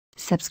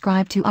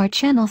subscribe to our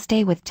channel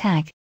Stay with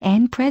Tech,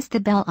 and press the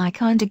bell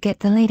icon to get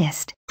the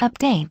latest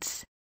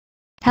updates.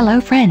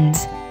 Hello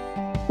friends!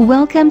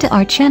 Welcome to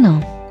our channel.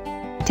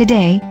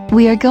 Today,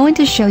 we are going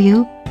to show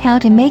you how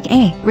to make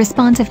a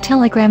responsive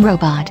Telegram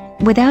robot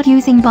without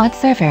using bot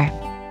server.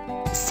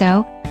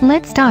 So,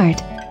 let's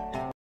start.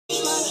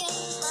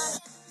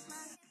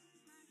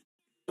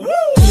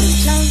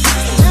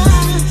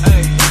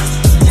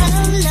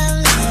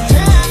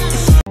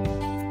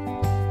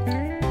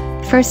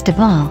 First of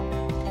all,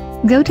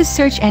 go to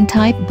search and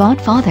type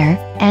BotFather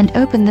and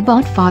open the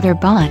BotFather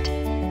bot.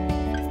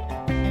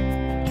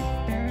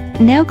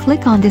 Now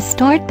click on the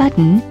Start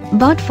button.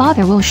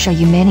 BotFather will show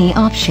you many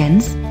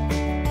options.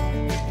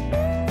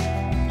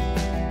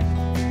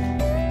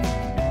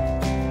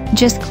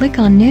 Just click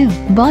on New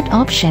Bot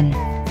option.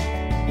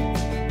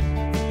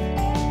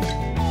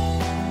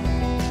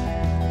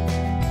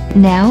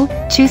 Now,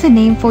 choose a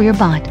name for your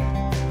bot.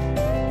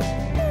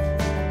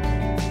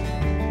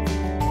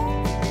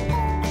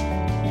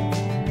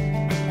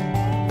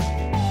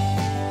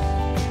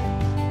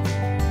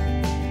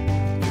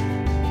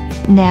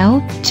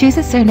 Now, choose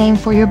a surname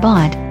for your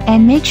bot,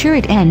 and make sure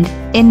it ends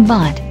in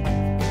bot.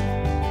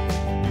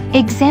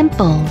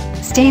 Example,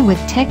 Stay with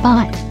Tech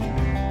bot.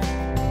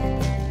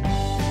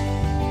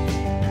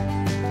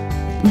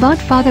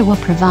 BotFather will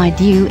provide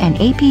you an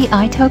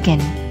API token.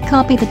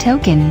 Copy the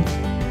token.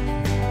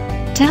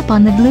 Tap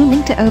on the blue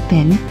link to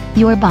open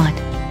your bot.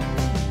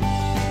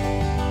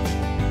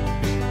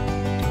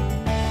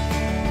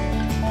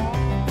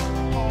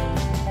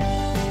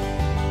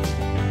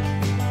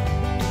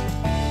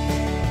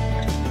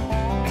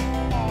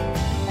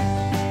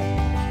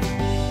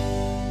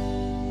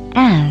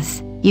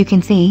 As you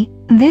can see,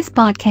 this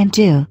bot can't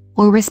do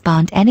or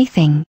respond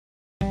anything.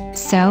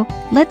 So,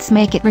 let's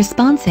make it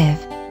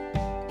responsive.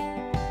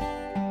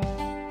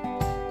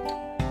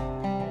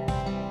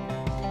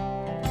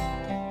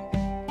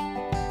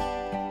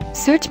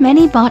 Search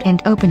ManyBot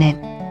and open it.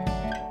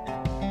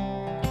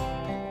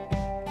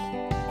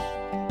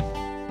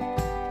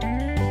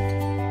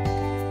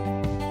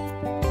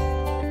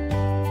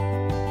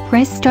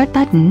 Press Start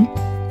button.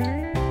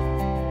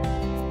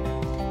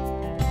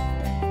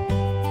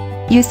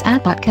 Use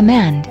 @bot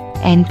command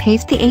and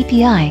paste the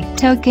API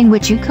token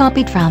which you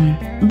copied from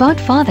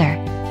BotFather.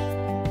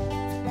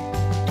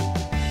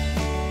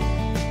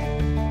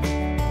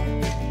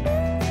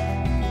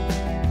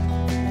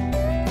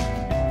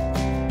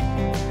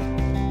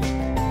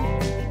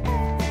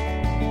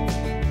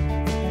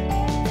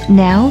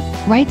 Now,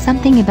 write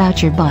something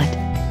about your bot.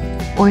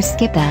 Or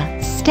skip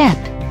that step,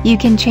 you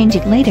can change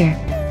it later.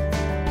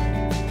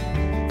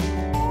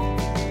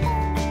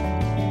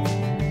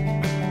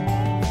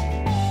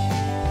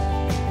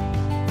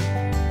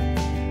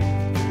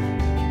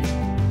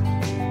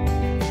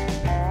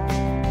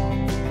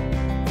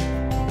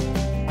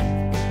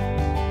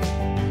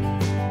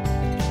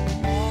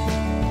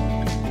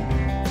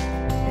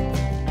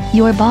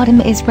 Your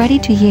bottom is ready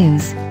to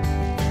use.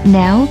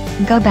 Now,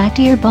 go back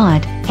to your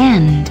bot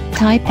and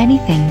type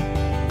anything.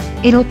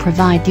 It'll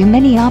provide you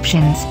many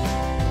options.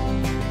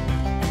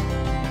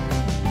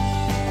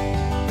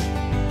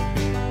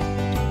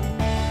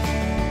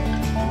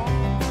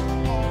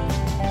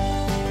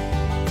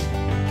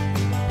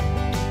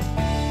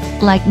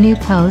 Like new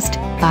post,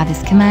 by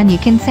this command you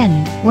can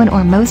send one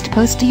or most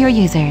posts to your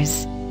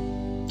users.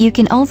 You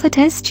can also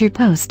test your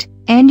post,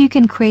 and you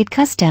can create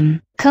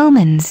custom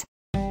comments.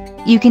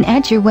 You can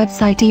add your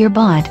website to your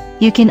bot.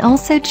 You can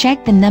also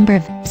check the number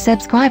of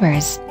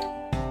subscribers.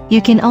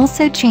 You can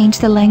also change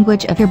the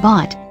language of your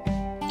bot.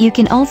 You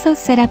can also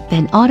set up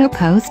an auto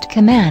post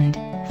command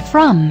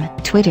from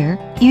Twitter,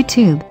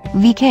 YouTube,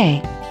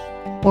 VK,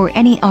 or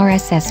any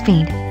RSS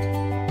feed.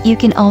 You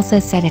can also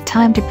set a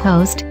time to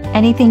post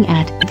anything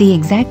at the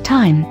exact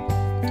time.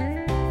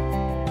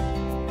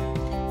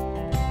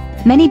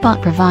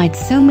 ManyBot provides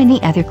so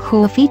many other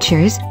cool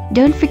features,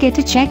 don't forget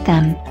to check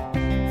them.